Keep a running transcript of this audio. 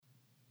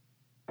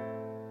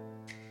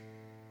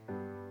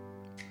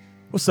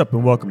What's up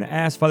and welcome to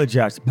Ask Father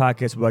Josh, the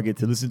podcast where I get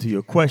to listen to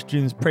your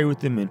questions, pray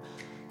with them, and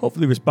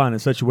hopefully respond in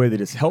such a way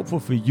that it's helpful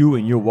for you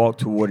in your walk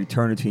toward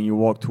eternity and your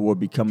walk toward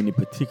becoming a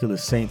particular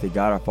saint that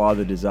God our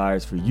Father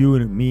desires for you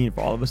and me and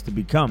for all of us to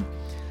become.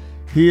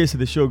 Here's how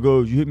the show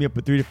goes. You hit me up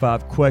with 3 to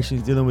 5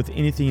 questions dealing with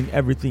anything and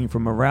everything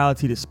from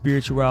morality to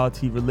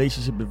spirituality,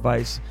 relationship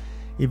advice,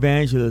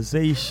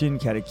 evangelization,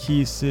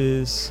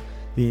 catechesis,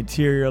 the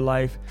interior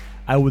life.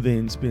 I will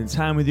then spend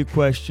time with your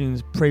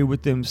questions, pray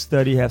with them,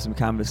 study, have some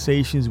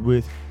conversations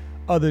with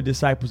other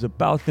disciples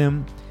about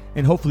them,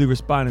 and hopefully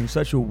respond in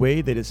such a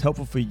way that is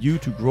helpful for you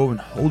to grow in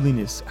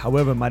holiness.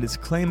 However, my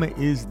disclaimer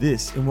is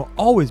this, and will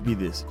always be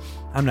this: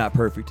 I'm not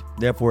perfect.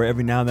 Therefore,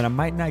 every now and then I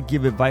might not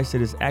give advice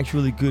that is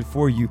actually good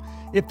for you.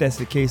 If that's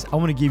the case, I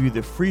want to give you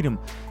the freedom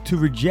to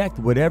reject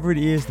whatever it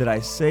is that I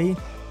say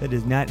that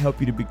does not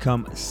help you to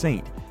become a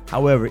saint.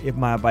 However, if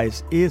my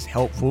advice is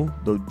helpful,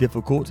 though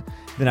difficult,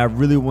 then I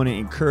really want to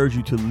encourage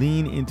you to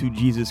lean into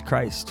Jesus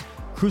Christ,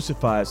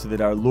 crucified, so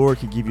that our Lord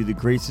can give you the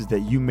graces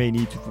that you may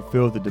need to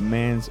fulfill the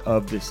demands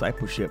of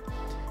discipleship.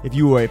 If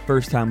you are a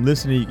first-time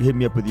listener, you can hit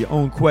me up with your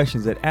own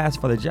questions at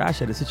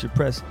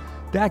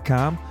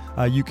AskFatherJosh@AscensionPress.com.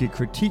 You can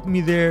critique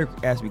me there,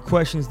 ask me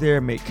questions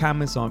there, make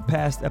comments on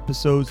past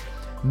episodes,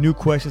 new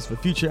questions for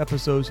future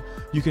episodes.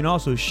 You can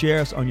also share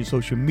us on your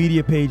social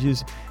media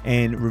pages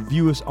and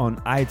review us on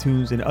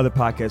iTunes and other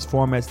podcast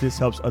formats. This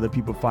helps other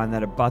people find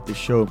out about the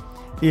show.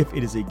 If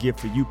it is a gift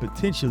for you,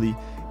 potentially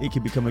it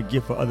can become a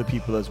gift for other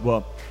people as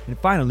well. And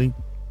finally,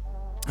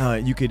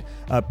 you could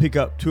pick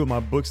up 2 of my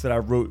books that I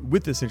wrote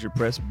with Ascension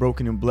Press,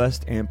 Broken and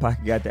Blessed and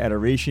Pocket Guide to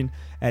Adoration,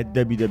 at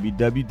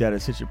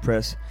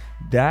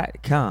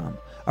www.ascensionpress.com.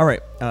 All right,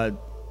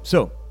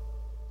 so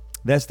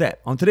that's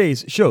that. On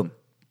today's show,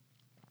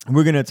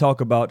 we're going to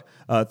talk about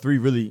 3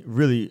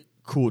 really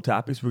cool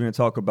topics. We're going to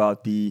talk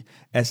about the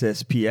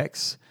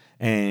SSPX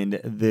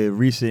and the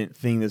recent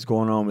thing that's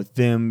going on with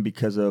them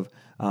because of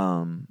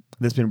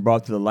that's been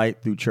brought to the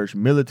light through Church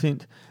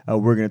Militant.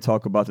 We're going to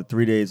talk about the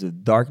 3 days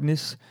of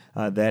darkness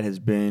that has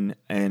been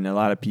in a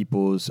lot of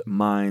people's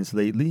minds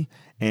lately.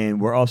 And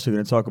we're also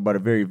going to talk about a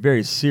very,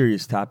 very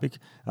serious topic,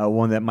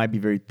 one that might be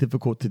very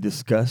difficult to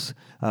discuss.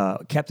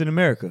 Captain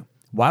America.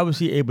 Why was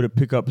he able to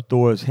pick up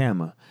Thor's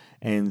hammer?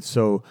 And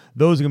so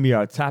those are going to be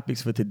our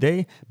topics for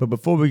today. But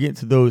before we get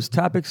to those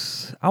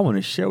topics, I want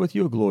to share with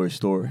you a glory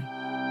story.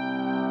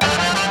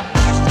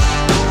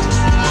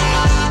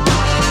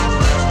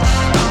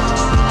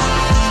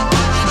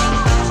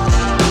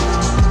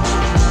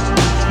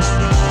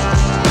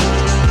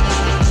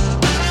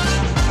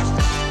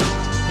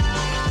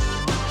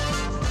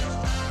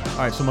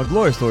 All right, so my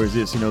glory story is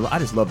this. I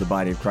just love the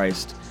body of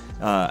Christ.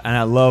 And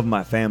I love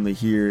my family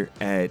here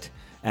at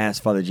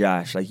Ask Father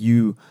Josh. Like,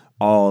 you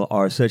all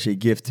are such a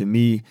gift to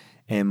me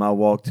and my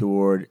walk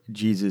toward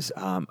Jesus.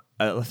 I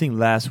think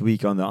last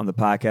week on the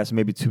podcast,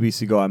 maybe 2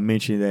 weeks ago, I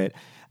mentioned that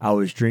I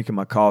was drinking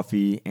my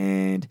coffee,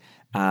 and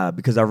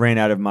because I ran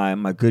out of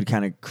my good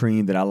kind of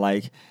cream that I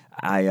like,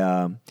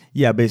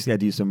 basically I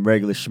do some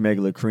regular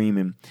schmegular cream,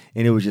 and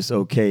it was just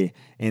okay.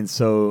 And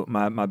so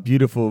my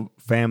beautiful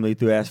family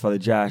through Ask Father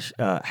Josh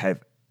have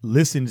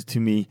listened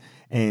to me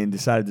and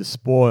decided to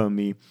spoil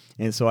me.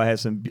 And so I had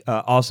some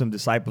awesome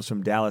disciples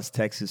from Dallas,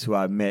 Texas, who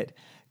I met.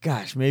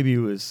 Gosh, maybe it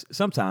was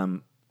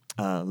sometime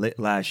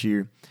last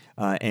year,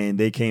 and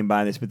they came by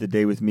and they spent the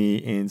day with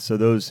me. And so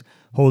those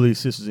holy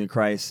sisters in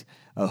Christ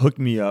hooked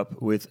me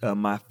up with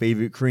my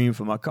favorite cream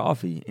for my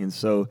coffee. And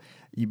so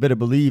you better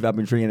believe I've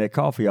been drinking that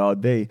coffee all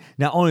day.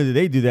 Not only did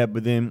they do that,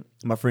 but then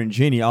my friend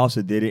Jenny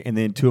also did it. And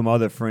then 2 of my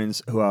other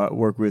friends who I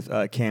work with,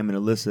 Cam and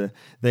Alyssa,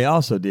 they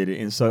also did it.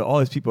 And so all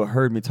these people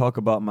heard me talk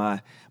about my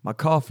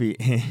coffee.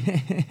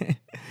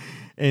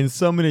 And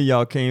so many of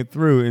y'all came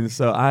through. And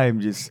so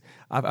I'm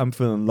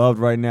feeling loved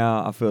right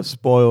now. I feel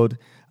spoiled.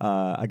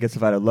 I guess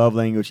if I had a love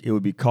language, it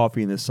would be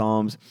coffee in the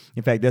Psalms.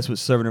 In fact, that's what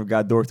servant of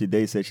God Dorothy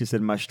Day said. She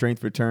said, "My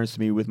strength returns to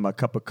me with my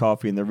cup of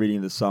coffee and the reading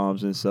of the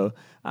Psalms." And so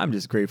I'm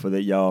just grateful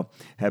that y'all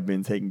have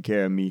been taking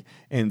care of me.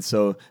 And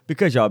so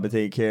because y'all have been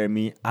taking care of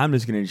me, I'm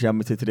just going to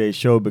jump into today's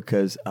show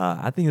because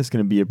I think it's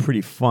going to be a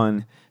pretty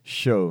fun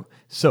show.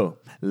 So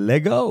let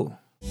go.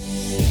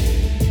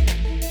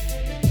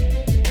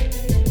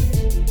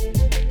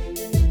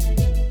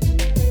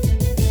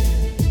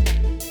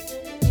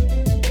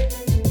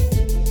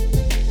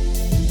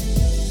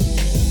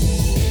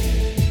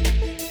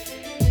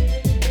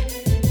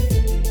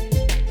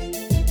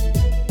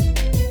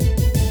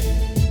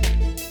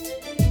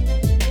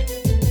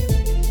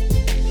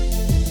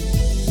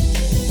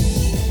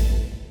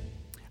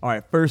 All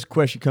right, first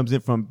question comes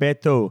in from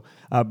Beto.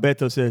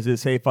 Beto says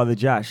this: "Hey, Father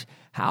Josh,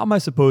 how am I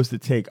supposed to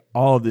take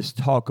all of this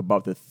talk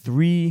about the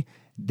 3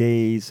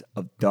 days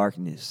of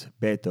darkness?"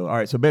 Beto. All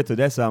right, so Beto,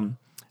 that's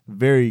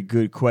very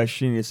good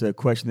question. It's a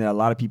question that a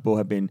lot of people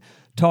have been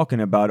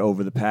talking about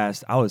over the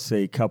past, I would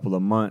say, couple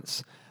of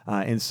months.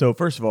 And so,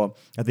 first of all,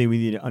 I think we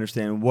need to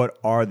understand what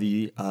are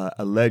the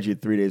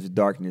alleged 3 days of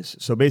darkness.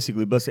 So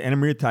basically, Blessed Anna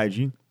Maria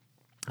Taiji,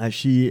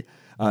 she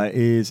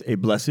is a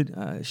blessed.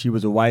 She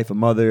was a wife, a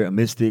mother, a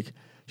mystic,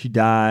 She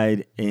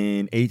died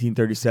in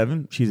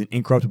 1837. She's an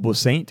incorruptible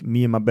saint.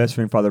 Me and my best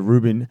friend, Father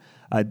Ruben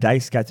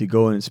Dice, got to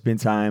go and spend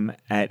time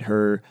at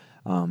her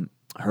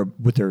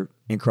with her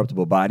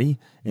incorruptible body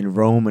in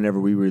Rome whenever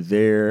we were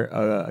there,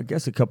 I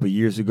guess a couple of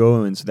years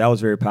ago. And so that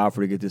was very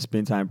powerful to get to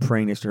spend time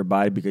praying next to her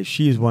body, because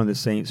she is one of the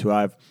saints who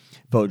I've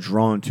felt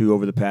drawn to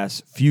over the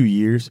past few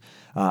years.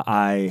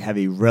 I have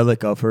a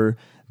relic of her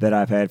that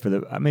I've had for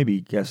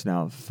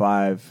now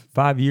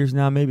 5 years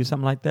now, maybe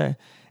something like that.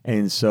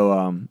 And so,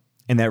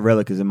 and that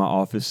relic is in my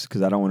office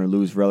because I don't want to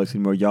lose relics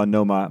anymore. Y'all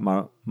know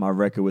my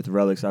record with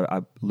relics.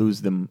 I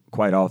lose them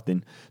quite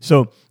often.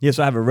 So, yes,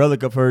 I have a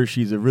relic of her.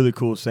 She's a really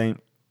cool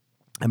saint.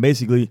 And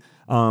basically,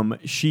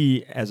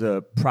 she, as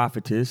a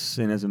prophetess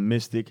and as a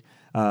mystic,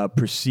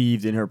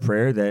 perceived in her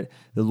prayer that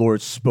the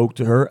Lord spoke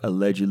to her,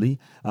 allegedly,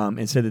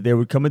 and said that there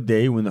would come a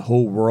day when the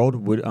whole world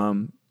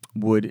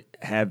would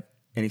have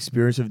an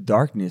experience of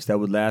darkness that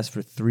would last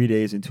for 3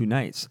 days and 2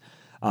 nights,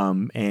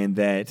 and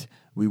that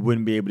we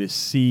wouldn't be able to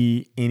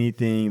see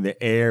anything.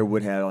 The air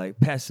would have like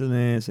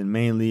pestilence, and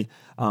mainly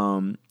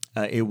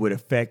it would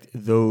affect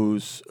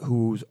those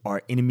who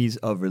are enemies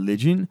of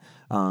religion,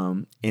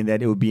 and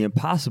that it would be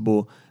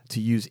impossible to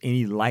use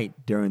any light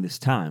during this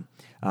time.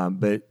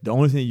 But the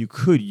only thing you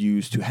could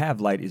use to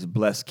have light is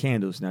blessed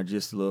candles. Now,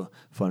 just a little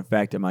fun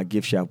fact, at my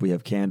gift shop, we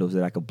have candles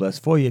that I could bless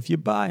for you if you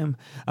buy them.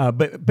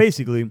 But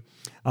basically,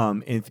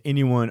 if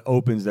anyone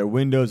opens their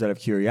windows out of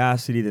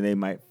curiosity, then they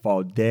might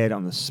fall dead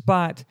on the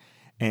spot.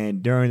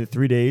 And during the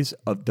 3 days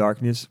of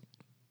darkness,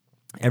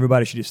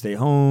 everybody should just stay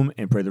home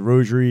and pray the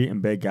rosary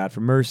and beg God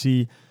for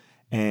mercy.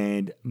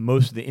 And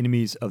most of the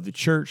enemies of the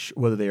church,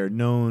 whether they are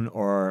known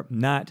or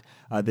not,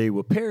 they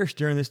will perish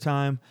during this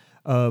time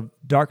of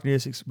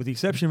darkness, with the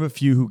exception of a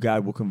few who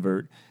God will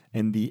convert.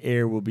 And the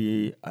air will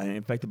be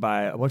infected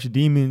by a bunch of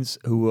demons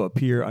who will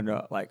appear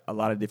under like a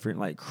lot of different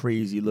like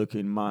crazy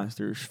looking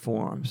monsters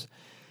forms.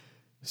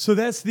 So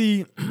that's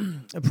the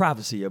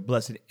prophecy of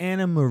Blessed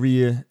Anna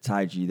Maria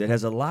Taiji that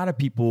has a lot of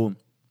people,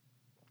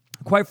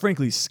 quite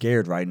frankly,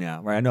 scared right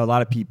now. Right, I know a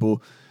lot of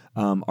people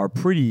are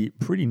pretty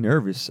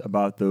nervous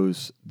about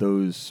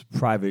those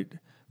private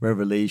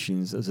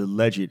revelations, those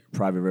alleged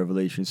private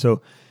revelations.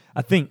 So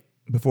I think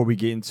before we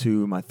get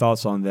into my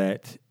thoughts on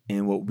that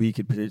and what we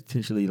could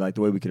potentially, like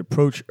the way we could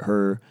approach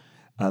her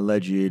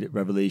alleged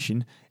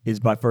revelation, is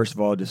by first of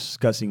all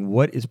discussing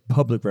what is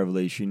public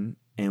revelation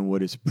and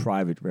what is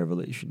private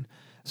revelation.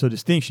 So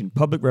distinction,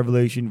 public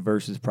revelation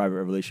versus private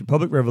revelation.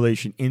 Public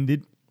revelation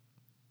ended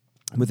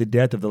with the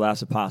death of the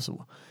last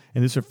apostle.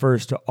 And this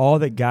refers to all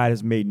that God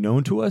has made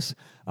known to us,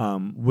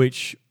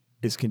 which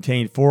is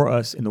contained for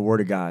us in the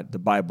Word of God, the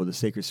Bible, the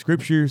sacred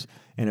scriptures,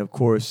 and of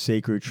course,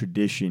 sacred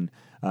tradition.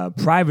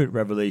 Private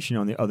revelation,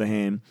 on the other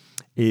hand,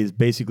 is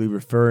basically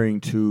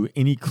referring to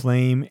any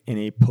claim in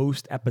a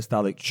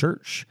post-apostolic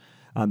church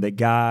that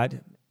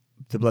God,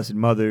 the Blessed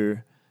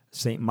Mother,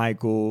 Saint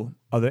Michael,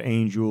 other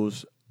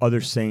angels, other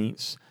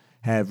saints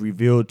have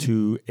revealed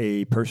to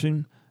a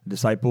person,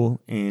 disciple,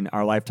 in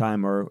our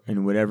lifetime or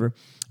in whatever,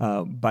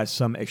 by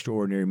some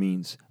extraordinary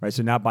means, right?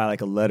 So not by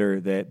like a letter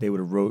that they would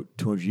have wrote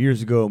 200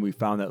 years ago and we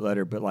found that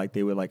letter, but like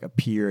they would like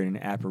appear in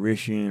an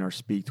apparition or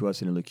speak to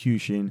us in a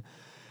locution.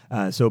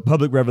 So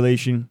public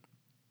revelation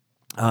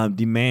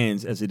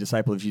demands, as a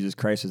disciple of Jesus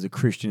Christ, as a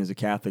Christian, as a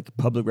Catholic,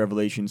 public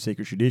revelation,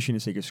 sacred tradition,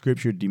 and sacred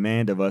scripture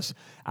demand of us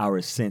our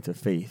assent of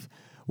faith,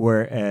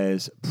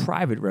 whereas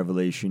private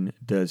revelation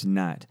does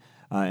not.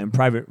 And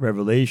private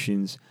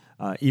revelations,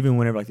 even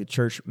whenever like the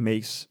church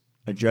makes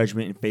a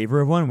judgment in favor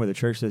of one, where the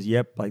church says,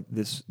 "Yep, like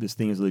this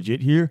thing is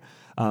legit here,"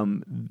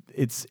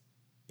 it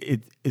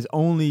is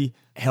only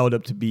held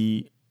up to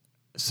be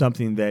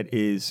something that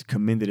is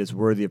commended as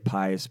worthy of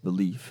pious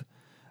belief.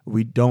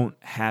 We don't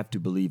have to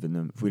believe in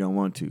them if we don't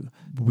want to.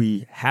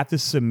 We have to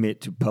submit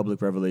to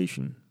public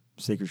revelation,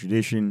 sacred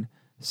tradition,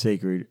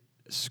 sacred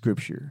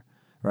scripture,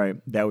 right?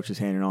 That which is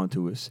handed on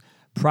to us.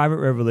 Private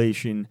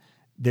revelation,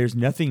 there's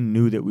nothing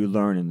new that we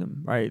learn in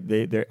them, right?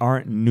 There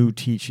aren't new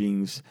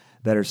teachings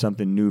that are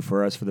something new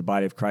for us, for the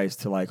body of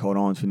Christ to like hold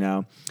on to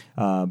now.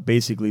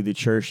 Basically, the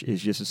church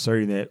is just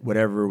asserting that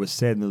whatever was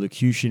said in the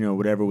locution or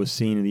whatever was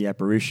seen in the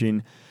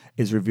apparition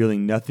is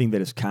revealing nothing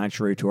that is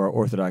contrary to our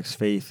Orthodox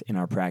faith in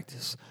our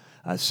practice.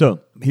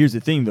 So here's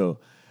the thing, though.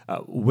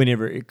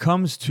 Whenever it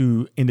comes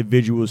to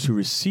individuals who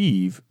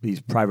receive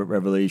these private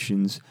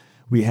revelations,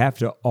 we have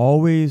to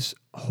always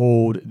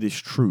hold this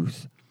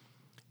truth.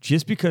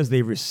 Just because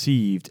they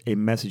received a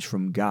message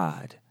from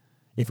God,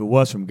 if it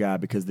was from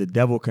God, because the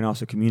devil can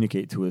also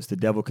communicate to us, the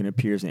devil can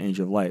appear as an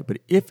angel of light. But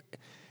if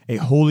a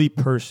holy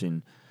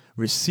person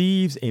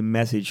receives a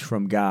message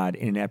from God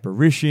in an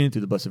apparition,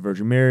 through the Blessed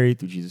Virgin Mary,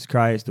 through Jesus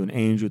Christ, through an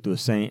angel, through a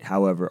saint,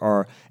 however,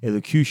 or a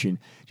locution,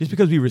 just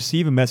because we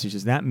receive a message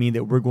does not mean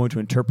that we're going to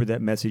interpret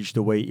that message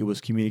the way it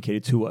was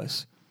communicated to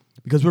us,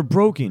 because we're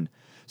broken.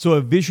 So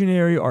a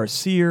visionary or a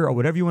seer or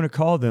whatever you want to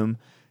call them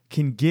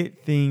can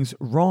get things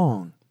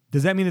wrong.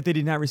 Does that mean that they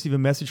did not receive a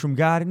message from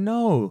God?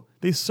 No,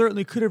 they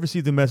certainly could have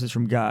received a message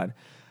from God,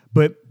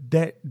 but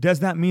that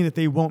does not mean that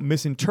they won't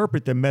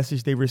misinterpret the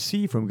message they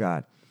received from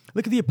God.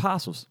 Look at the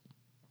apostles.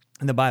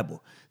 in the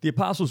Bible. The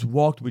apostles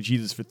walked with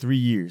Jesus for 3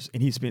 years,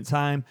 and he spent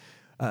time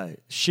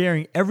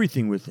sharing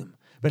everything with them.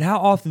 But how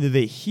often did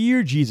they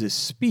hear Jesus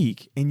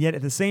speak and yet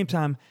at the same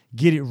time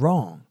get it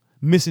wrong,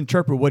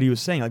 misinterpret what he was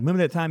saying? Like,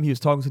 remember that time he was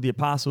talking to the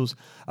apostles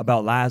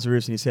about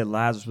Lazarus, and he said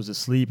Lazarus was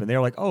asleep, and they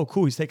were like, oh,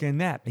 cool, he's taking a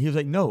nap. And he was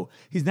like, no,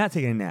 he's not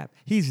taking a nap.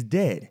 He's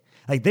dead.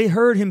 Like, they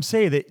heard him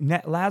say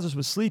that Lazarus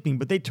was sleeping,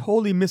 but they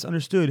totally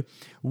misunderstood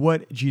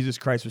what Jesus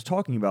Christ was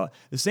talking about.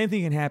 The same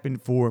thing can happen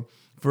for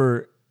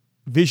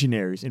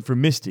visionaries and for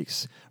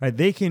mystics, right?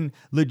 They can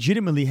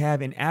legitimately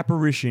have an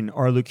apparition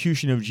or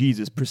locution of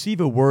Jesus,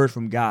 perceive a word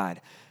from God,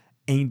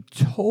 and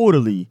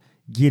totally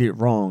get it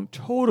wrong,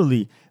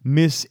 totally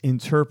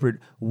misinterpret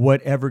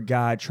whatever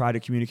God tried to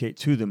communicate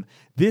to them.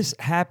 This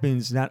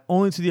happens not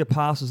only to the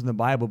apostles in the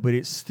Bible, but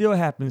it still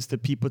happens to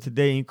people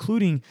today,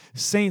 including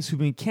saints who've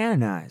been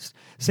canonized.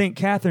 St.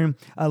 Catherine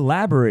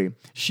Labouré,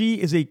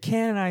 she is a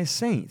canonized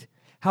saint.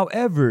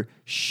 However,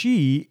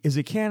 she is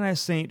a canonized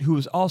saint who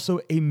was also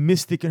a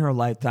mystic in her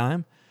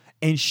lifetime,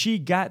 and she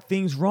got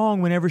things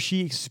wrong whenever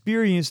she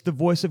experienced the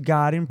voice of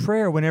God in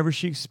prayer, whenever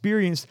she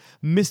experienced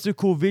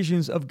mystical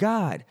visions of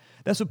God.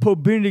 That's what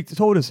Pope Benedict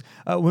told us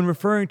when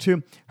referring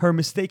to her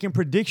mistaken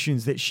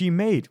predictions that she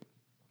made.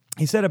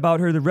 He said about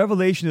her, the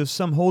revelation of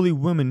some holy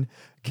woman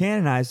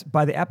canonized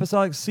by the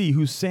Apostolic See,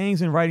 whose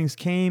sayings and writings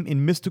came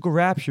in mystical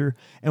rapture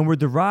and were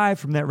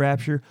derived from that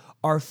rapture,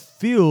 are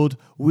filled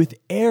with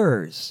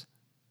errors.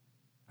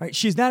 Right?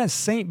 She's not a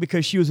saint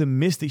because she was a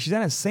mystic. She's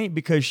not a saint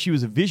because she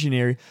was a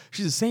visionary.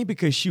 She's a saint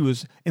because she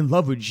was in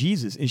love with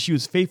Jesus and she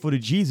was faithful to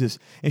Jesus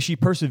and she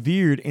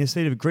persevered in a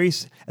state of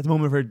grace at the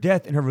moment of her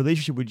death in her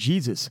relationship with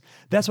Jesus.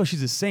 That's why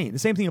she's a saint. The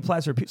same thing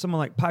applies to someone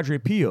like Padre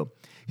Pio.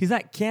 He's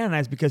not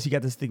canonized because he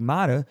got the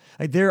stigmata.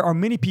 Like, there are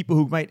many people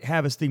who might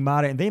have a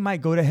stigmata and they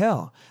might go to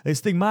hell. The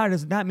stigmata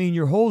does not mean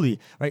you're holy.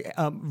 Right?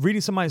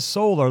 Reading somebody's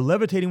soul or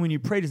levitating when you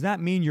pray does not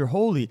mean you're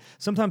holy.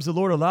 Sometimes the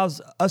Lord allows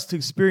us to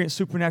experience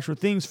supernatural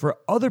things for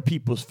other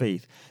people's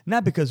faith,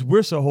 not because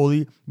we're so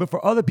holy, but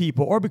for other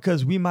people, or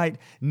because we might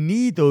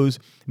need those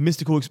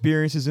mystical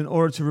experiences in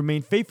order to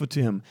remain faithful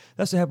to him.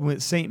 That's what happened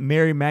with St.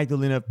 Mary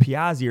Magdalene of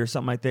Piazzi or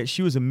something like that.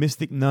 She was a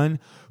mystic nun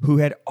who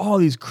had all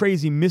these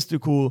crazy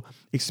mystical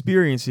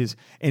experiences.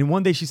 And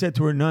one day she said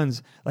to her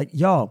nuns, like,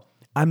 y'all,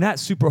 I'm not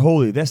super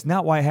holy. That's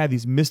not why I have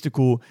these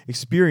mystical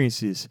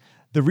experiences.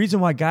 The reason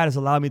why God has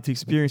allowed me to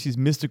experience these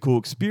mystical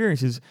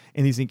experiences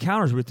and these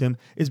encounters with him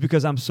is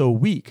because I'm so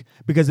weak.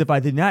 Because if I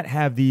did not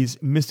have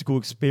these mystical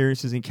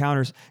experiences,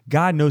 encounters,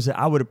 God knows that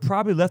I would have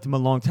probably left him a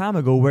long time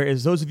ago,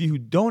 whereas those of you who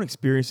don't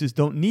experience this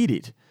don't need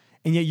it.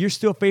 And yet you're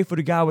still faithful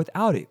to God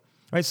without it.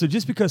 Right? So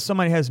just because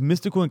somebody has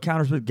mystical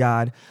encounters with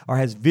God or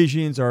has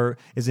visions or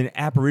is an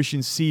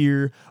apparition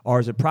seer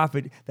or is a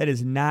prophet, that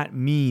does not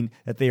mean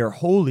that they are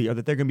holy or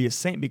that they're going to be a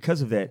saint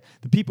because of that.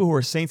 The people who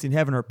are saints in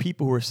heaven are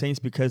people who are saints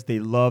because they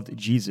loved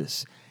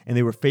Jesus and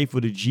they were faithful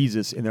to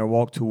Jesus in their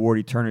walk toward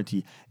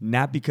eternity,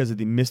 not because of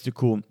the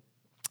mystical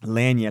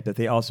lanyard that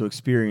they also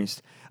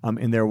experienced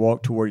in their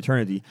walk toward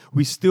eternity.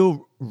 We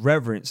still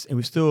reverence and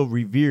we still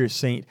revere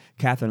St.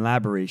 Catherine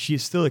Labouré. She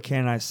is still a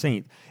canonized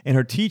saint, and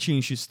her teaching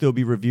should still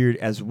be revered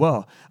as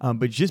well.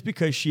 But just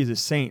because she is a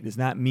saint does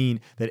not mean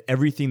that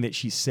everything that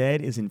she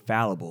said is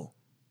infallible.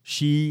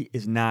 She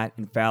is not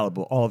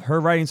infallible. All of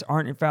her writings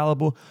aren't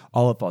infallible.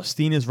 All of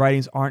Faustina's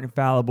writings aren't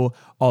infallible.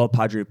 All of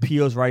Padre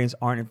Pio's writings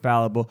aren't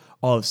infallible.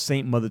 All of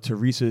St. Mother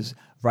Teresa's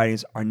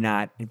writings are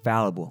not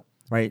infallible,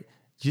 right?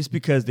 Just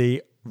because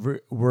they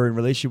were in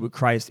relationship with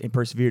Christ and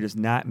persevered does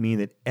not mean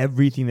that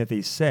everything that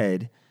they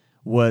said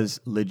was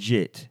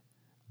legit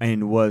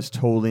and was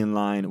totally in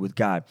line with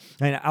God.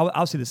 And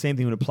I'll say the same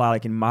thing would apply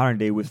like in modern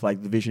day with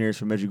like the visionaries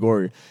from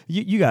Medjugorje.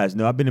 You guys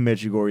know I've been to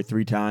Medjugorje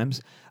 3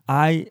 times.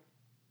 I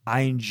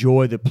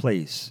enjoy the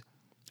place.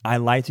 I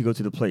like to go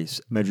to the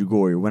place,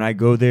 Medjugorje. When I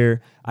go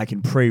there, I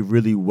can pray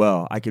really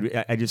well. I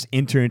just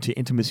enter into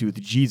intimacy with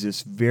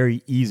Jesus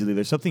very easily.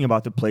 There's something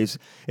about the place.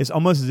 It's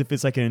almost as if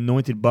it's like an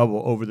anointed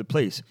bubble over the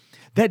place.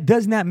 That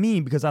does not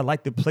mean because I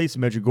like the place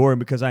of Medjugorje and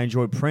because I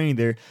enjoy praying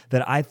there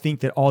that I think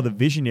that all the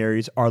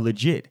visionaries are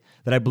legit,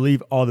 that I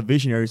believe all the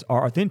visionaries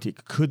are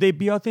authentic. Could they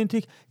be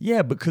authentic?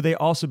 Yeah, but could they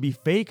also be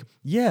fake?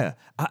 Yeah,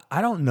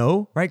 I don't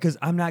know, right? Because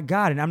I'm not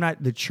God and I'm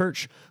not the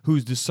church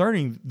who's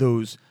discerning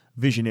those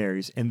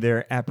visionaries and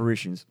their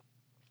apparitions.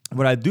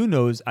 What I do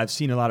know is I've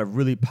seen a lot of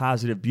really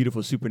positive,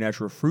 beautiful,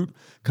 supernatural fruit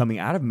coming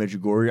out of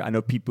Medjugorje. I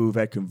know people who've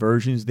had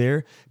conversions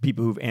there,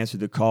 people who've answered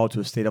the call to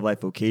a state of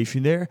life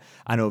vocation there.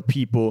 I know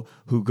people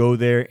who go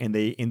there and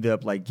they end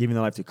up like giving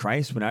their life to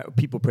Christ.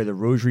 People pray the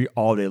rosary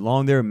all day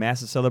long there,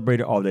 Mass is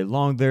celebrated all day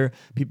long there.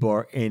 People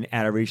are in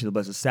adoration of the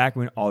Blessed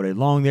Sacrament all day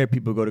long there.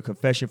 People go to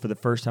confession for the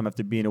first time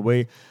after being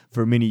away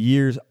for many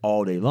years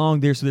all day long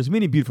there. So there's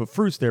many beautiful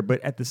fruits there,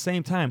 but at the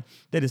same time,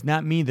 that does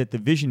not mean that the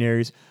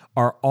visionaries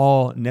are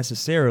all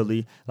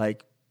necessarily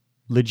like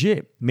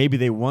legit. Maybe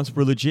they once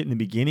were legit in the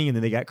beginning and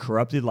then they got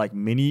corrupted like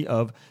many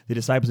of the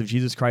disciples of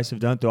Jesus Christ have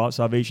done throughout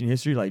salvation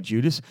history, like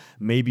Judas.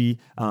 Maybe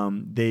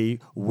they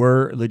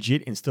were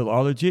legit and still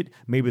are legit.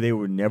 Maybe they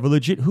were never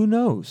legit. Who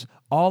knows?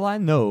 All I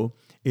know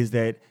is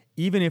that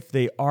even if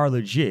they are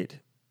legit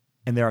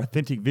and they're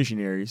authentic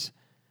visionaries,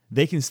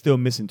 they can still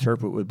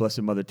misinterpret what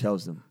Blessed Mother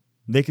tells them.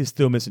 They can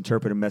still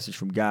misinterpret a message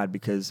from God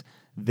because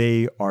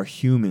they are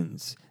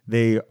humans.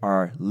 They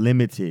are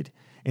limited.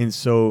 And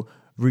so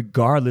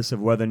regardless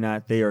of whether or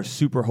not they are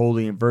super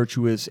holy and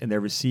virtuous and they're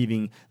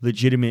receiving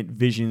legitimate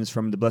visions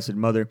from the Blessed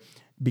Mother,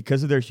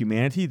 because of their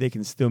humanity, they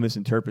can still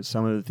misinterpret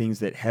some of the things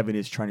that heaven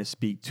is trying to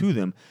speak to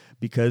them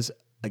because,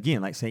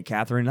 again, like St.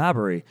 Catherine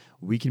Labouré,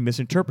 we can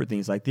misinterpret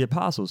things like the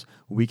apostles.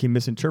 We can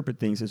misinterpret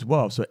things as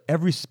well. So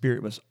every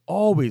spirit must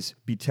always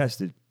be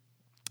tested.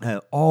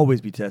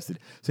 Always be tested.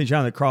 St.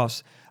 John of the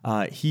Cross,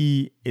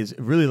 he is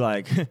really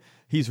like,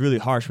 he's really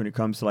harsh when it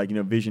comes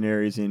to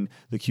visionaries and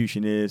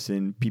locutionists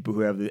and people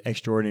who have the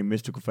extraordinary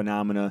mystical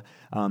phenomena,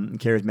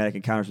 charismatic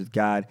encounters with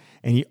God.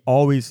 And he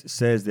always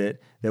says that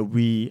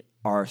we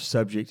are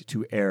subject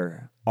to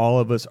error. All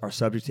of us are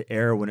subject to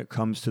error when it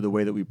comes to the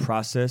way that we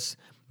process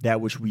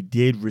that which we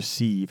did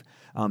receive,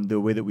 the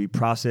way that we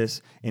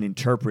process and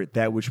interpret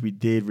that which we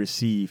did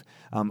receive,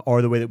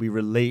 or the way that we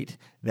relate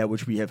that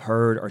which we have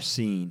heard or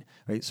seen,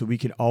 right? So we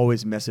can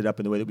always mess it up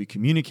in the way that we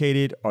communicate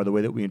it or the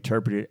way that we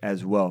interpret it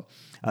as well.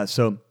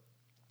 So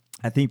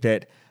I think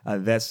that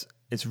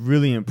it's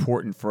really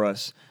important for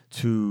us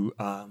to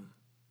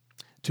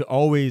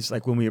always,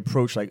 like when we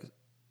approach,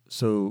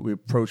 we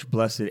approach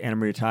Blessed Anna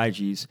Maria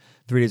Taige's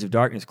 3 Days of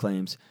Darkness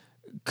claims.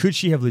 Could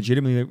she have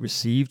legitimately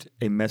received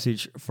a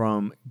message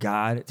from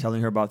God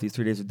telling her about these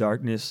 3 days of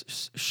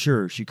darkness?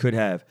 Sure, she could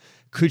have.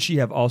 Could she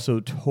have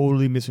also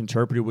totally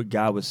misinterpreted what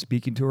God was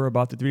speaking to her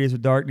about the 3 days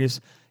of darkness?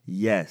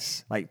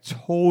 Yes,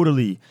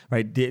 totally,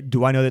 right?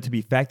 Do I know that to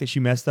be fact that she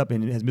messed up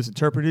and has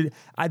misinterpreted it?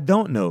 I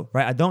don't know,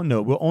 right? I don't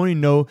know. We'll only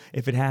know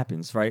if it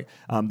happens, right?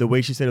 The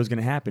way she said it was going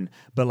to happen.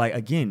 But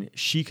again,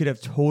 she could have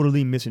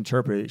totally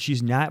misinterpreted it.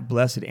 She's not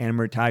Blessed Anna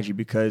Maria Taigi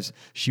because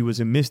she was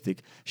a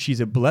mystic. She's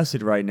a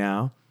blessed right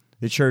now.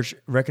 The church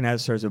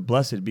recognizes her as a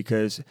blessed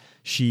because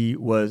she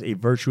was a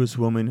virtuous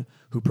woman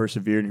who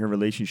persevered in her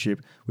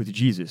relationship with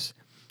Jesus.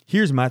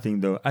 Here's my thing,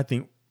 though. I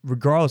think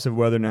regardless of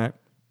whether or not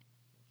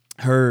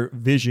her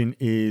vision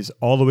is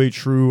all the way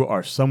true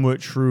or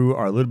somewhat true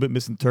or a little bit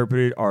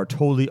misinterpreted or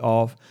totally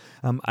off,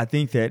 I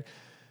think that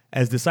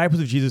as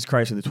disciples of Jesus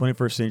Christ in the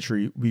 21st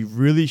century, we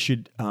really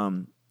should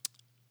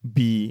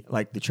be,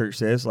 like the church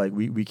says,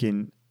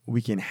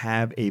 we can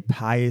have a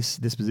pious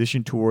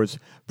disposition towards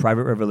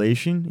private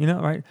revelation,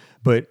 right?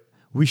 But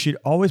we should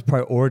always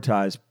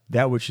prioritize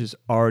that which is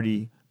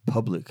already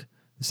public,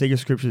 the sacred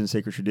scriptures and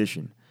sacred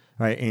tradition,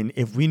 right? And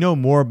if we know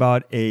more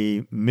about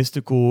a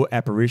mystical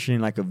apparition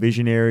like a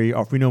visionary,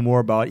 or if we know more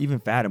about even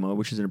Fatima,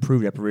 which is an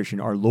approved apparition,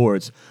 our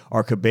Lourdes,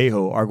 our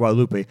Cabejo, our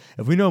Guadalupe,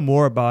 if we know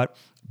more about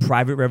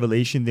private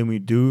revelation than we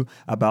do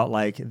about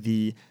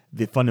the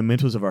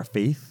fundamentals of our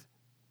faith,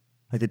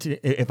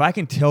 if I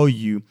can tell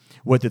you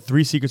what the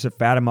 3 secrets of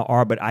Fatima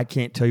are, but I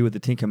can't tell you what the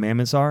 10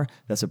 commandments are,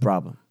 that's a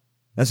problem.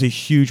 That's a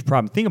huge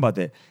problem. Think about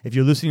that. If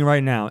you're listening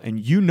right now and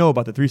you know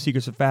about the 3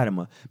 secrets of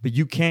Fatima, but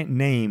you can't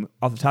name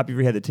off the top of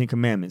your head the 10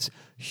 commandments,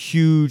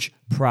 huge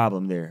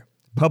problem there.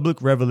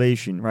 Public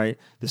revelation, right?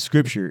 The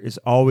scripture is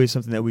always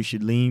something that we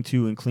should lean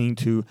to and cling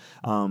to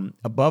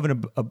above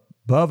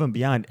and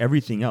beyond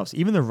everything else,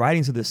 even the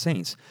writings of the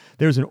saints.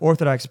 There's an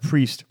Orthodox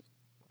priest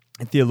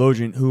and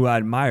theologian who I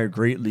admire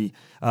greatly.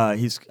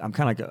 He's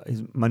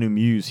my new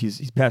muse.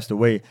 He's passed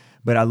away,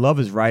 but I love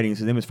his writings.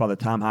 His name is Father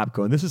Tom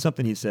Hopko, and this is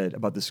something he said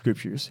about the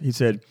scriptures. He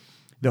said,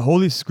 "The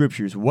Holy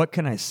Scriptures, what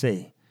can I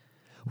say?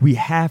 We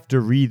have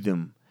to read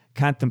them,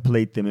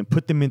 contemplate them, and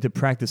put them into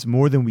practice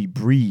more than we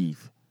breathe."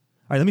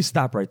 All right, let me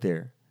stop right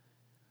there.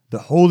 The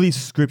Holy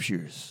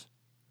Scriptures,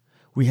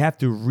 we have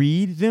to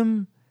read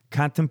them,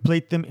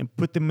 contemplate them, and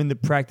put them into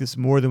practice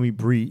more than we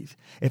breathe.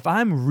 If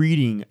I'm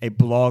reading a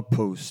blog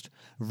post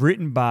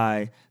written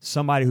by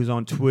somebody who's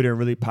on Twitter and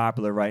really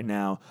popular right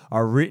now,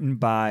 or written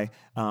by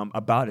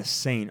about a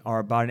saint or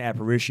about an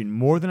apparition,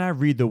 more than I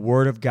read the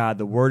Word of God,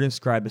 the Word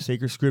inscribed, the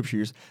sacred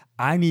scriptures,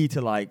 I need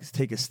to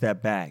take a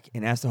step back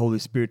and ask the Holy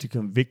Spirit to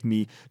convict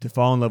me to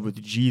fall in love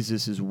with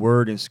Jesus'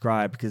 Word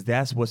inscribed, because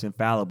that's what's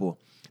infallible.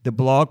 The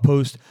blog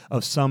post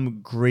of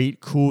some great,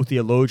 cool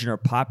theologian or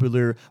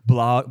popular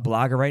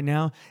blogger right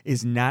now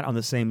is not on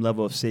the same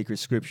level of sacred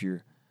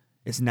scripture.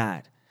 It's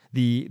not.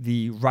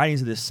 The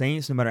writings of the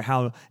saints, no matter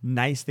how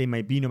nice they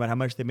may be, no matter how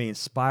much they may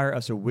inspire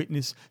us or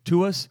witness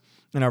to us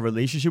in our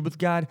relationship with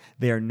God,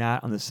 they are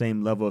not on the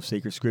same level of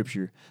sacred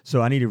scripture.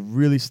 So I need to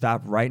really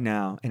stop right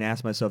now and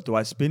ask myself, do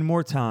I spend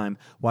more time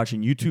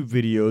watching YouTube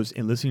videos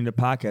and listening to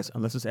podcasts,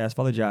 unless it's Ask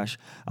Father Josh,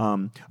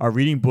 or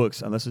reading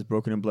books, unless it's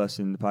Broken and Blessed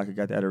and the Pocket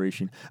Got the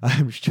Adoration?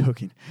 I'm just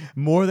joking.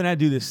 More than I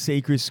do the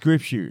sacred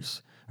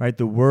scriptures, right?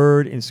 The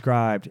Word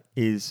inscribed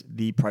is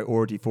the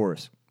priority for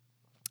us.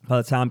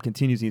 Father Tom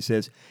continues and he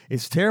says,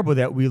 "It's terrible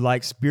that we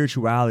like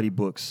spirituality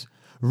books,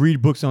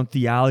 read books on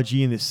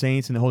theology and the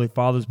saints and the Holy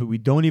Fathers, but we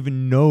don't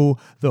even know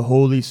the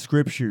Holy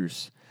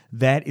Scriptures.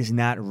 That is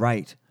not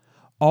right.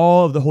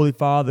 All of the Holy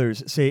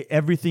Fathers say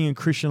everything in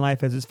Christian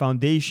life has its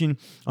foundation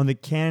on the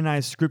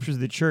canonized scriptures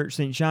of the church.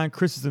 St. John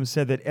Chrysostom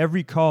said that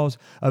every cause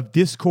of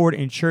discord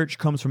in church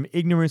comes from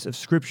ignorance of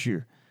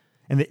scripture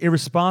and the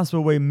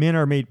irresponsible way men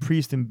are made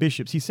priests and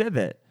bishops. He said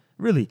that.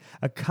 Really,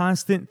 a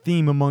constant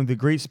theme among the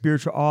great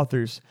spiritual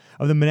authors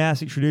of the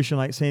monastic tradition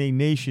like St.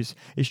 Ignatius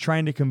is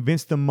trying to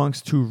convince the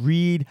monks to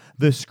read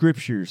the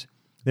scriptures.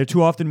 They're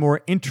too often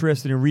more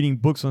interested in reading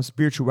books on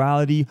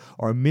spirituality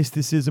or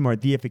mysticism or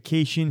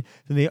deification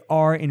than they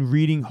are in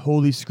reading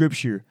Holy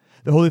Scripture.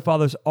 The Holy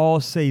Fathers all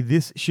say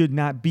this should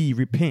not be.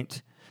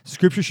 Repent.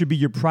 Scripture should be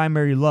your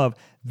primary love.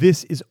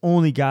 This is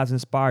only God's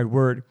inspired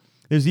word.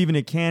 There's even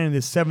a canon in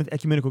the Seventh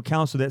Ecumenical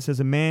Council that says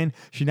a man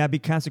should not be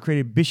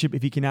consecrated bishop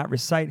if he cannot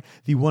recite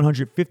the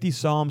 150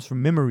 Psalms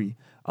from memory.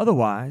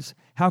 Otherwise,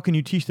 how can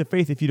you teach the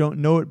faith if you don't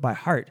know it by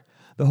heart?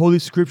 The Holy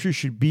Scripture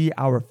should be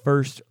our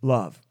first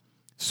love.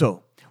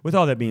 So, with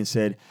all that being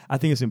said, I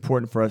think it's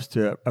important for us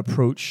to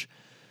approach,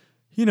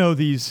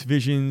 these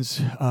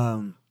visions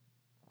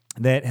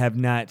that have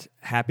not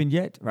happened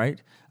yet,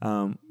 right?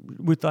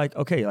 With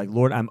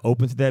Lord, I'm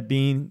open to that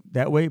being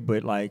that way,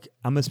 but I'm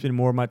going to spend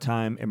more of my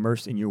time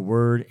immersed in your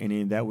word and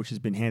in that which has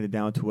been handed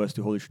down to us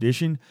through Holy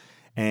Tradition.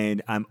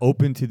 And I'm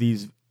open to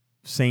these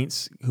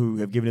saints who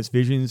have given us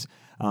visions.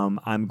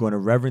 I'm going to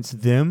reverence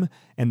them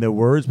and their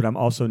words, but I'm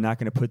also not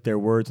going to put their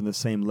words on the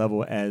same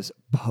level as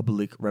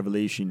public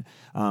revelation.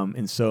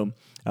 And so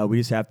we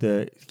just have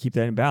to keep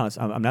that in balance.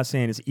 I'm not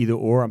saying it's either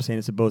or. I'm saying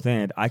it's a both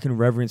and. I can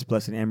reverence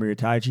Blessed Anne Maria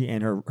Taigi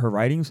and her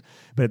writings,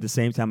 but at the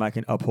same time, I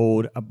can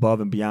uphold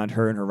above and beyond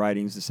her and her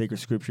writings the sacred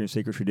scripture and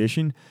sacred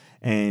tradition.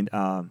 And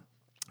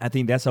I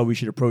think that's how we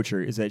should approach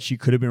her, is that she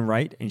could have been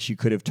right and she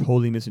could have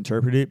totally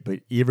misinterpreted it,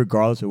 but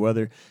regardless of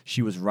whether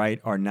she was right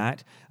or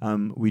not,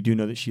 we do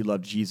know that she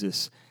loved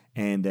Jesus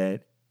and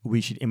that we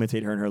should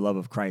imitate her in her love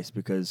of Christ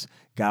because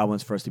God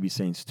wants for us to be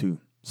saints too.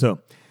 So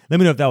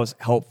let me know if that was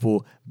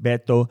helpful,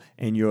 Beto,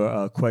 and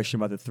your question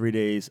about the 3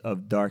 days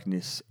of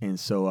darkness. And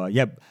so,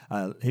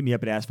 hit me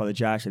up at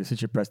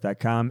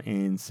AskFatherJosh@ascensionpress.com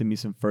and send me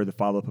some further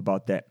follow-up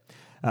about that.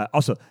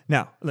 Also,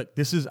 now, look,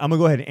 I'm going to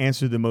go ahead and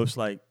answer the most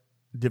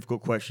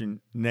difficult question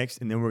next,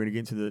 and then we're going to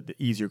get into the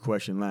easier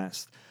question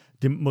last.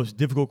 The most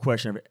difficult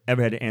question I've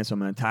ever had to answer on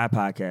my entire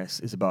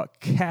podcast is about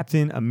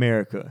Captain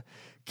America.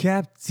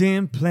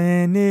 Captain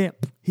Planet,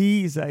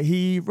 he's a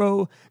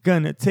hero,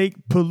 gonna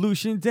take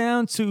pollution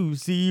down to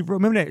zero.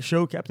 Remember that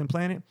show, Captain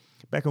Planet?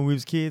 Back when we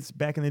was kids,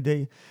 back in the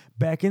day.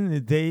 Back in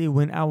the day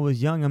when I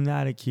was young, I'm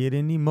not a kid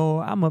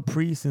anymore. I'm a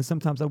priest, and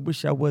sometimes I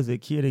wish I was a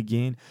kid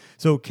again.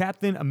 So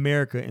Captain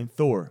America and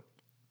Thor.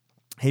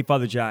 Hey,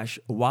 Father Josh,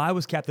 why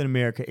was Captain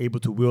America able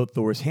to wield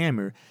Thor's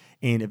hammer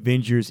in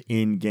Avengers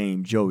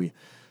Endgame? Joey.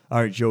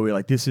 All right, Joey,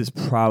 this is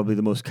probably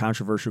the most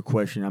controversial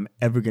question I'm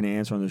ever going to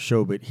answer on the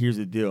show, but here's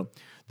the deal.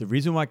 The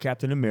reason why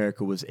Captain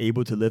America was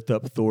able to lift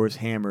up Thor's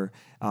hammer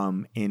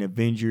in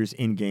Avengers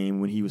Endgame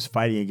when he was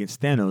fighting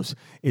against Thanos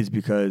is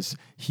because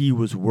he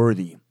was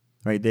worthy.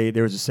 Right?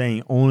 There was a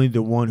saying, only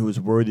the one who is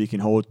worthy can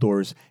hold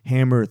Thor's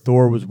hammer.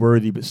 Thor was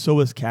worthy, but so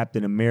was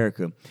Captain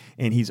America.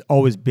 And he's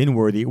always been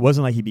worthy. It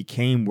wasn't like he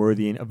became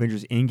worthy in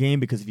Avengers Endgame,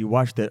 because if you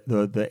watch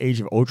the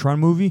Age of Ultron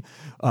movie,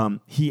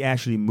 he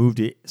actually moved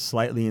it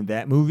slightly in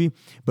that movie.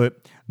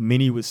 But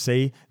many would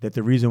say that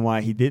the reason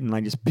why he didn't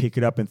just pick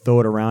it up and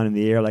throw it around in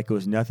the air like it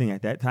was nothing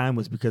at that time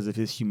was because of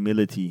his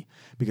humility.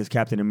 Because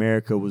Captain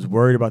America was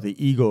worried about the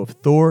ego of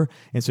Thor,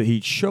 and so he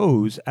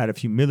chose out of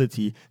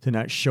humility to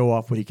not show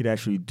off what he could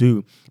actually do.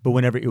 But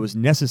whenever it was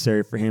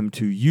necessary for him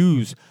to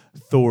use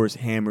Thor's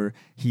hammer,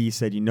 he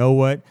said, you know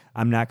what?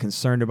 I'm not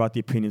concerned about the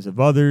opinions of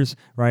others,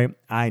 right?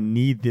 I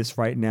need this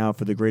right now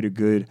for the greater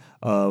good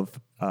of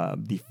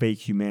the fake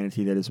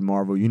humanity that is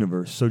Marvel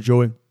Universe. So,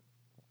 Joey,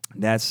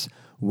 that's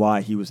why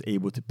he was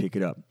able to pick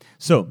it up.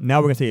 So now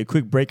we're going to take a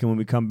quick break, and when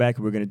we come back,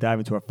 we're going to dive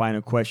into our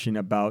final question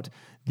about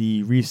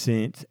the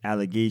recent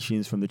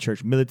allegations from the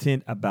church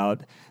militant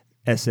about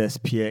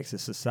SSPX, the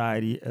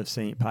Society of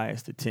St.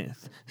 Pius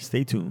X.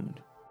 Stay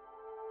tuned.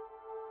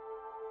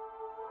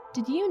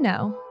 Did you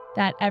know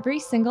that every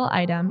single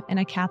item in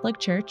a Catholic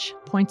church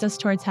points us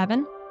towards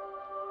heaven?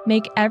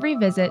 Make every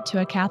visit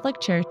to a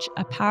Catholic church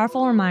a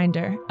powerful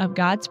reminder of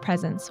God's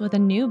presence with a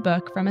new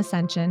book from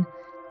Ascension,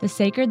 The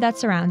Sacred That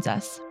Surrounds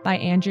Us by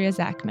Andrea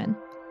Zachman.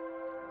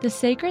 The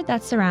Sacred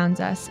That Surrounds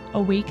Us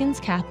awakens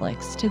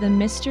Catholics to the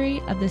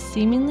mystery of the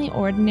seemingly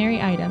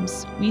ordinary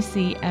items we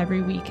see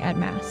every week at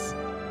Mass.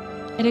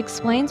 It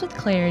explains with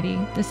clarity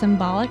the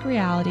symbolic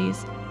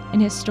realities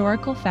and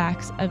historical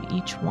facts of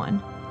each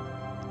one.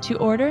 To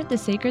order The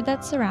Sacred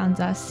That Surrounds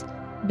Us,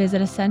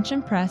 visit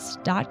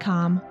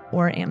ascensionpress.com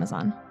or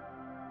Amazon.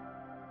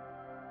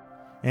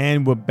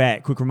 And we're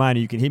back. Quick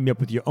reminder, you can hit me up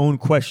with your own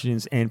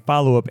questions and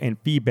follow-up and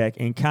feedback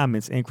and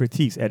comments and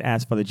critiques at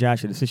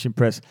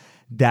AskFatherJosh@ascensionpress.com.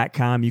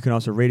 You can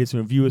also rate us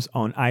and review us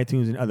on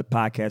iTunes and other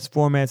podcast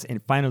formats.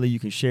 And finally, you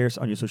can share us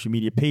on your social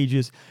media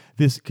pages.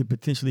 This could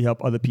potentially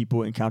help other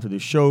people encounter the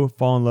show,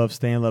 fall in love,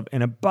 stay in love,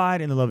 and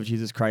abide in the love of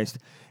Jesus Christ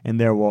in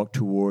their walk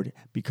toward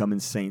becoming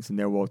saints, in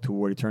their walk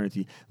toward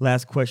eternity.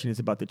 Last question is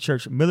about the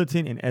Church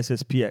Militant and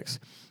SSPX.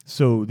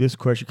 So this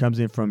question comes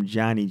in from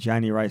Johnny.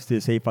 Johnny writes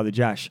this: Hey, Father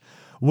Josh,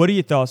 what are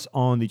your thoughts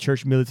on the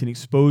Church Militant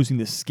exposing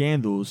the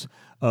scandals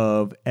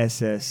of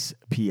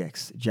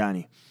SSPX?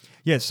 Johnny.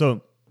 Yeah,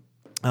 so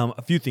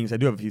a few things. I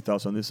do have a few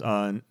thoughts on this.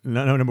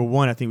 Number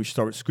one, I think we should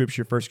start with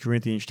Scripture, 1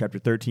 Corinthians chapter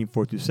 13,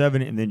 4 through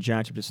 7, and then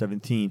John chapter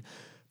 17.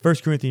 1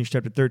 Corinthians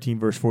chapter 13,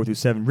 verse 4 through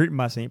 7, written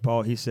by St.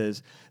 Paul, he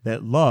says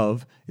that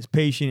love is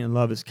patient and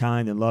love is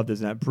kind and love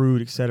does not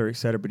brood, etc.,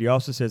 etc. But he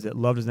also says that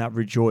love does not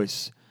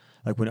rejoice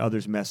like when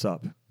others mess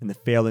up and the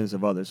failings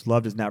of others.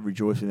 Love does not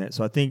rejoice in that.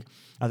 So I think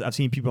I've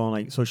seen people on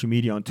like social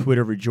media, on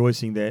Twitter,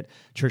 rejoicing that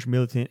Church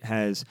Militant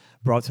has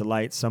brought to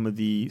light some of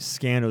the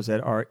scandals that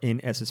are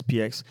in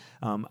SSPX.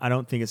 I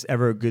don't think it's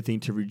ever a good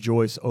thing to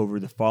rejoice over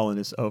the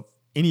fallenness of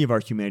any of our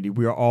humanity.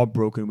 We are all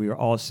broken. We are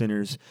all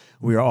sinners.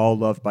 We are all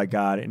loved by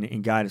God.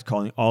 And God is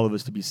calling all of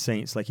us to be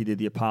saints like he did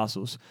the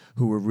apostles,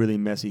 who were really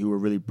messy, who were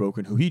really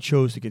broken, who he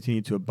chose to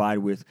continue to abide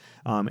with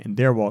in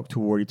their walk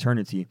toward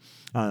eternity.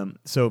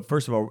 So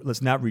first of all,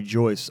 let's not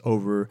rejoice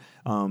over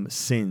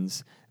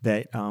sins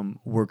that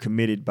were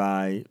committed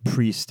by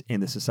priests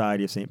in the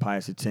Society of St.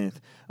 Pius X.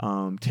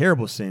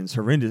 Terrible sins,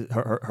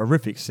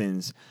 horrific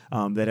sins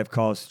that have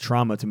caused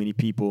trauma to many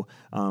people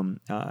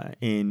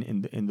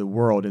in the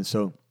world. And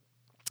so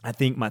I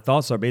think my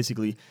thoughts are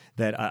basically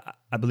that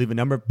I believe a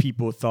number of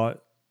people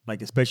thought,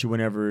 like especially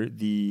whenever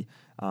the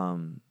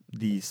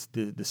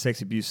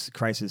sex abuse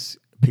crisis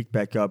picked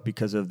back up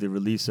because of the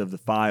release of the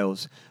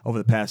files over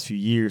the past few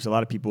years, a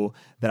lot of people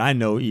that I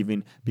know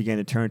even began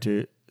to turn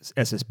to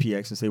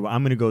SSPX and say, well,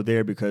 I'm going to go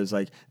there because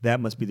like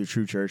that must be the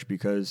true church,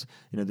 because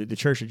the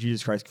church that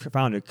Jesus Christ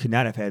founded could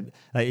not have had,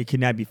 it could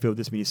not be filled with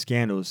this many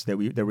scandals that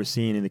we're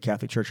seeing in the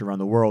Catholic Church around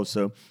the world.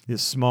 So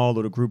this small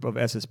little group of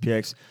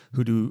SSPX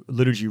who do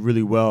liturgy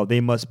really well,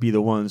 they must be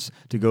the ones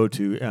to go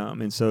to.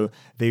 And so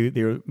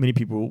many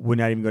people would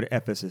not even go to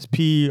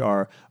FSSP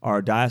or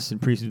our diocesan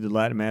priests who do the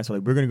Latin Mass. So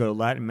like, we're going to go to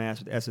Latin Mass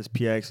with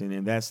SSPX,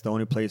 and that's the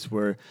only place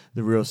where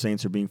the real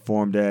saints are being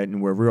formed at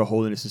and where real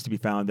holiness is to be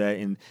found at.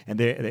 And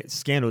that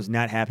scandal is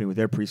not happening with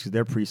their priests, because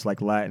their priests like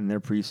Latin,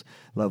 their priests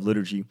love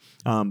liturgy.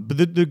 But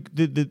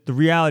the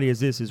reality is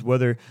this: is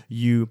whether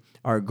you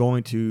are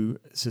going to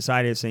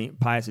Society of St.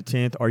 Pius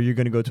X, or you're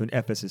going to go to an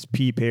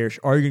FSSP parish,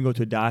 or you're going to go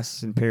to a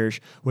diocesan parish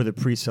where the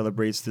priest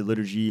celebrates the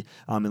liturgy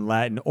in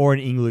Latin or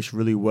in English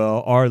really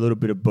well, or a little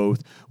bit of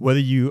both. Whether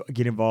you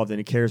get involved in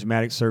the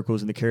charismatic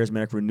circles and the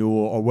charismatic renewal,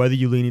 or whether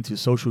you lean into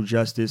social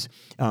justice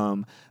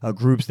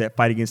groups that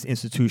fight against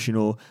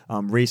institutional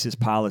racist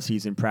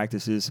policies and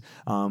practices,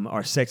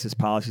 or sexist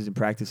policies and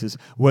practices,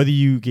 whether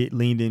you get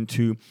leaned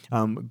into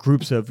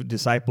groups of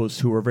disciples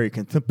who are very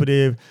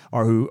contemplative,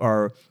 or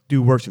who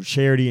do works of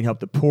charity and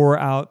help the poor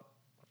out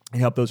and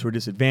help those who are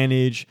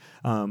disadvantaged.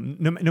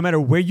 No matter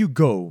where you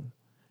go,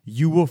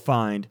 you will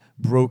find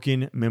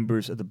broken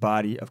members of the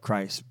body of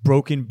Christ,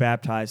 broken,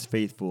 baptized,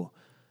 faithful,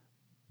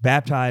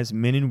 baptized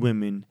men and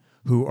women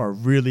who are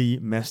really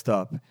messed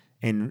up,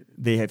 and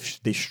they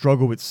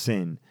struggle with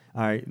sin.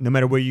 All right, no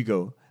matter where you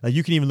go. Like,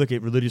 you can even look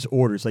at religious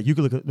orders. Like, you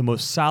can look at the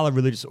most solid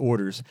religious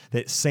orders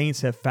that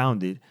saints have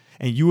founded,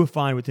 and you will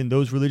find within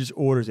those religious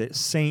orders that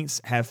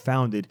saints have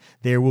founded,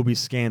 there will be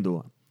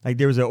scandal. Like,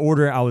 there was an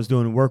order I was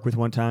doing work with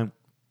one time.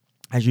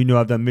 As you know,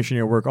 I've done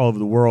missionary work all over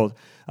the world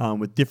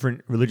with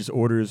different religious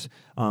orders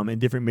and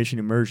different mission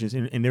immersions.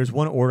 And there's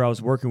one order I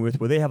was working with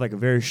where they have like a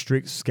very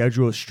strict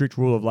schedule, a strict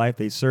rule of life.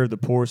 They serve the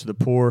poorest of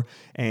the poor,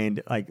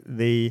 and like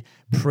they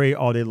pray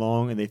all day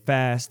long, and they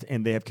fast,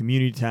 and they have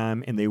community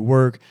time, and they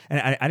work.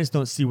 And I just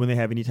don't see when they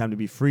have any time to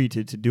be free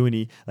to do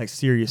any like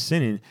serious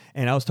sinning.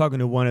 And I was talking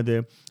to one of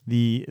the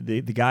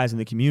guys in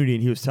the community,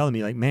 and he was telling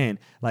me like, man,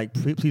 like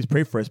please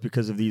pray for us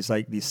because of these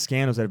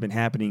scandals that have been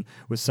happening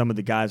with some of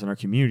the guys in our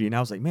community. And I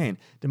was like, man,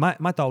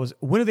 my thought was,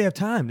 when do they have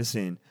time to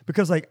sin?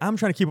 Because like I'm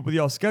trying to keep up with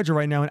y'all's schedule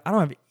right now, and I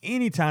don't have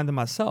any time to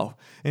myself.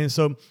 And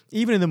so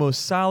even in the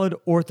most solid,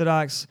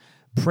 orthodox,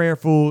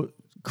 prayerful,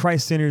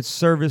 Christ-centered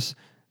service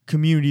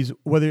communities,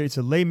 whether it's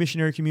a lay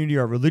missionary community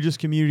or a religious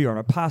community or an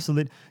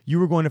apostolate,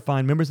 you are going to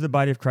find members of the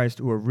body of Christ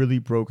who are really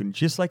broken,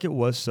 just like it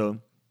was so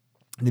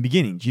in the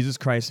beginning. Jesus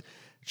Christ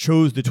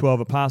chose the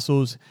 12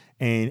 apostles,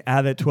 and out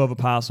of that 12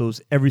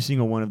 apostles, every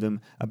single one of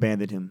them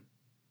abandoned him.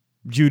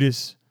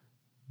 Judas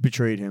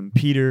betrayed him.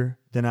 Peter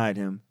denied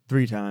him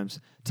 3 times.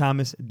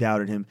 Thomas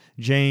doubted him.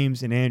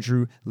 James and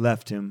Andrew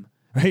left him.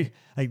 Right?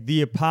 Like,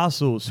 the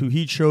apostles who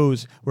he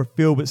chose were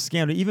filled with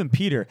scandal. Even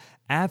Peter,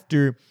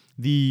 after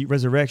the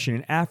resurrection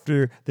and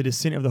after the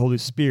descent of the Holy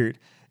Spirit,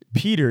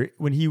 Peter,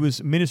 when he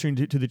was ministering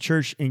to the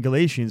church in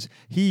Galatians,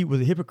 he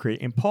was a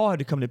hypocrite. And Paul had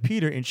to come to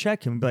Peter and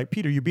check him and be like,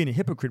 Peter, you're being a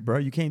hypocrite, bro.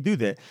 You can't do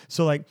that.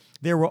 So like,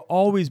 there will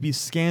always be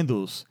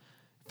scandals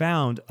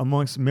found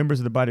amongst members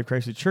of the body of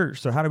Christ, the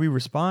church. So how do we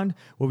respond?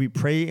 Well, we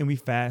pray and we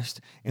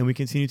fast, and we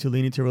continue to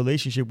lean into a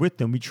relationship with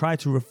them. We try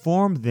to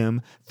reform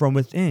them from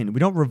within. We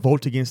don't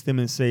revolt against them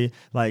and say,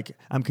 like,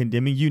 I'm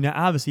condemning you. Now,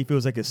 obviously, if it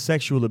was like a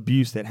sexual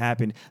abuse that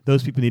happened,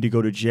 those people need to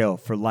go to jail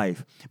for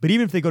life. But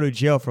even if they go to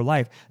jail for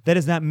life, that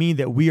does not mean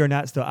that we are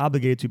not still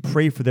obligated to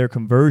pray for their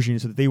conversion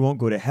so that they won't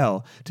go to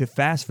hell, to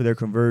fast for their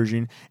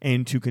conversion,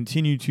 and to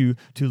continue to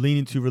lean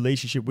into a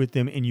relationship with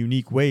them in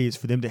unique ways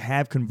for them to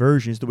have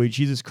conversions the way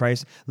Jesus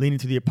Christ leaned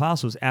into the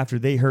apostles after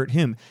they hurt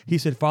him. He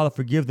said, Father,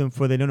 forgive them,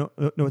 for they don't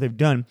know what they've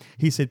done.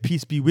 He said,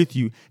 peace be with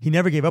you. He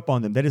never gave up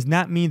on them. That does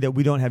not mean that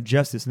we don't have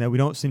justice and that we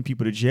don't send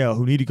people to jail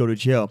who need to go to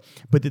jail.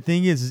 But the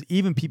thing is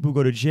even people who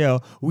go to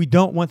jail, we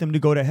don't want them to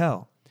go to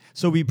hell.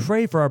 So we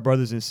pray for our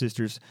brothers and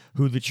sisters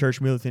who the church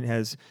militant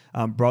has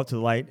brought to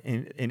light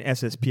in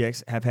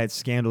SSPX have had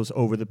scandals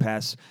over the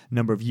past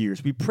number of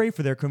years. We pray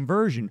for their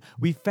conversion.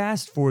 We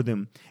fast for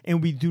them,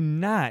 and we do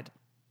not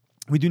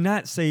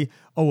say,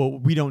 oh, well,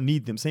 we don't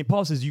need them. St.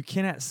 Paul says you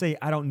cannot say,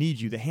 I don't need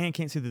you. The hand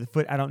can't say to the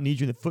foot, I don't need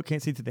you. The foot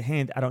can't say to the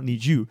hand, I don't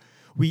need you.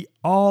 We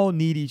all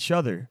need each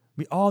other.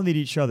 We all need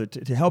each other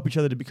to help each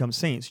other to become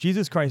saints.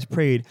 Jesus Christ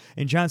prayed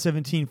in John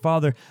 17,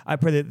 Father, I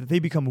pray that they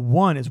become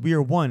one as we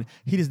are one.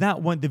 He does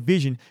not want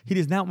division. He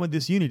does not want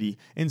disunity.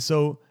 And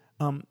so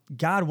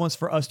God wants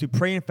for us to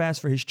pray and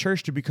fast for his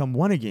church to become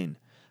one again.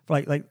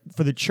 Like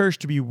for the church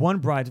to be one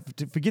bride,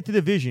 to forget the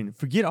division,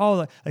 forget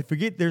all,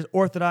 forget there's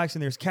Orthodox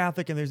and there's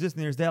Catholic and there's this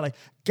and there's that. Like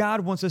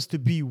God wants us to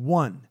be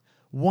one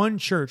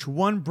church,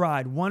 one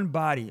bride, one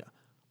body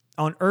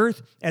on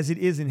earth as it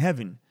is in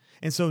heaven.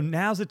 And so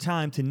now's the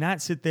time to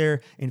not sit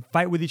there and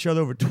fight with each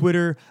other over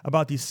Twitter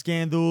about these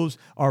scandals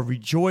or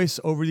rejoice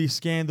over these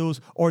scandals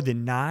or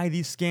deny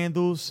these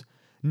scandals.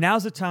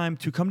 Now's the time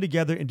to come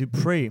together and to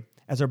pray.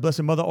 As our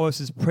Blessed Mother always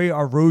says, pray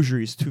our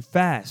rosaries, to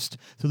fast,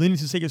 to lean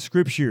into sacred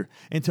scripture,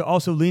 and to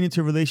also lean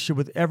into a relationship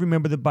with every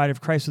member of the body of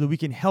Christ so that we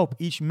can help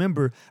each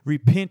member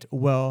repent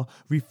well,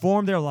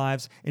 reform their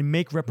lives, and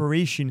make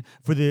reparation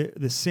for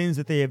the sins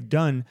that they have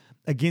done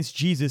against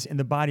Jesus and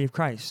the body of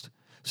Christ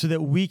so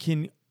that we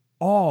can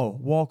all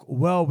walk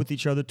well with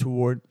each other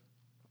toward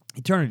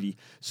eternity.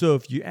 So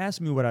if you ask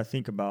me what I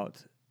think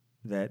about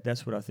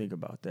that's what I think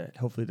about that.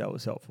 Hopefully that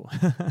was helpful.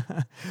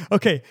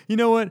 Okay, you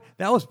know what?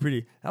 That was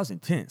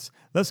intense.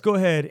 Let's go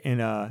ahead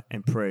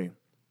and pray.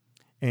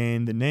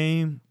 In the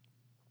name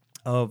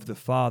of the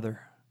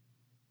Father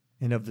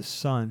and of the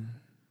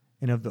Son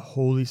and of the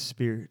Holy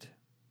Spirit.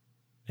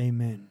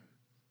 Amen.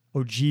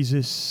 O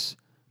Jesus,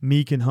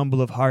 meek and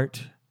humble of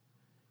heart,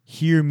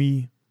 hear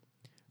me.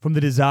 From the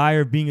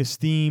desire of being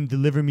esteemed,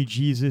 deliver me,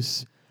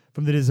 Jesus.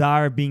 From the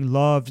desire of being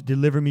loved,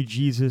 deliver me,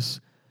 Jesus.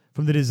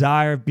 From the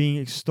desire of being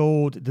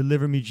extolled,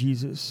 deliver me,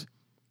 Jesus.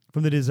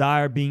 From the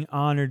desire of being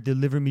honored,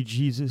 deliver me,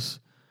 Jesus.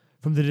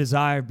 From the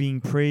desire of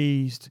being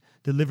praised,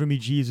 deliver me,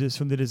 Jesus.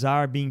 From the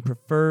desire of being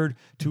preferred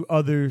to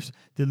others,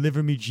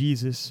 deliver me,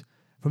 Jesus.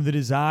 From the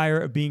desire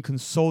of being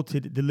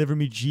consulted, deliver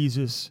me,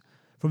 Jesus.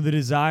 From the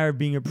desire of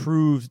being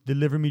approved,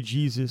 deliver me,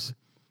 Jesus.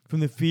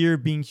 From the fear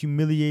of being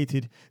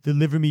humiliated,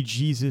 deliver me,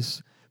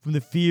 Jesus. From the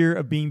fear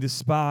of being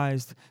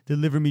despised,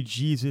 deliver me,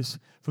 Jesus.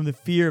 From the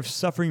fear of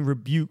suffering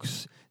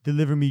rebukes,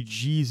 deliver me,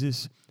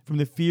 Jesus. From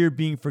the fear of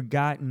being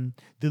forgotten,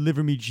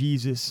 deliver me,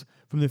 Jesus.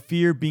 From the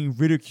fear of being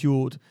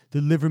ridiculed,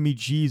 deliver me,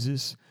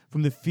 Jesus.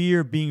 From the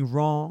fear of being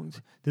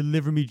wronged,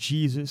 deliver me,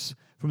 Jesus.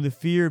 From the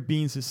fear of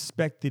being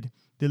suspected,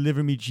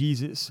 deliver me,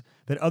 Jesus.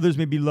 That others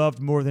may be loved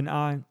more than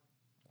I.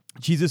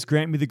 Jesus,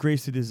 grant me the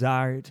grace to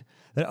desire it.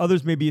 That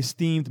others may be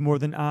esteemed more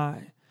than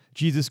I.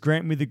 Jesus,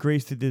 grant me the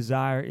grace to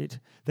desire it,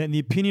 that in the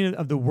opinion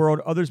of the world,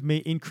 others may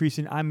increase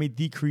and I may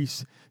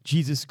decrease.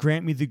 Jesus,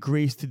 grant me the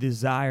grace to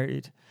desire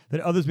it,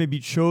 that others may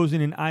be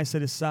chosen and I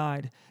set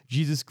aside.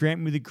 Jesus,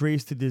 grant me the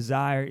grace to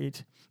desire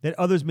it, that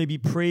others may be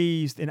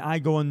praised and I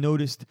go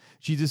unnoticed.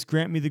 Jesus,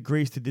 grant me the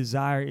grace to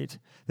desire it,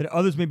 that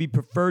others may be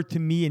preferred to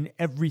me in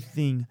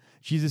everything.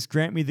 Jesus,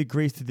 grant me the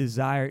grace to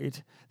desire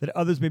it, that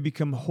others may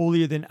become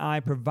holier than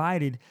I,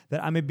 provided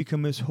that I may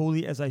become as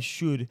holy as I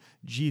should.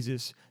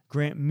 Jesus,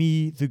 grant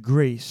me the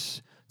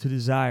grace to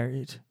desire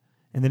it.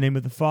 In the name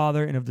of the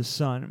Father, and of the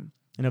Son,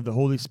 and of the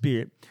Holy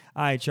Spirit.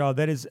 All right, y'all,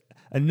 that is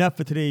enough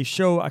for today's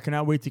show. I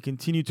cannot wait to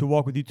continue to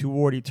walk with you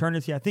toward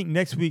eternity. I think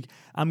next week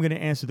I'm going to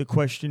answer the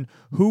question,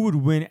 who would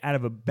win out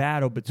of a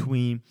battle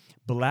between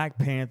Black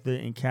Panther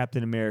and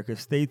Captain America?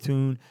 Stay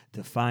tuned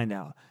to find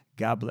out.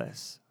 God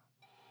bless.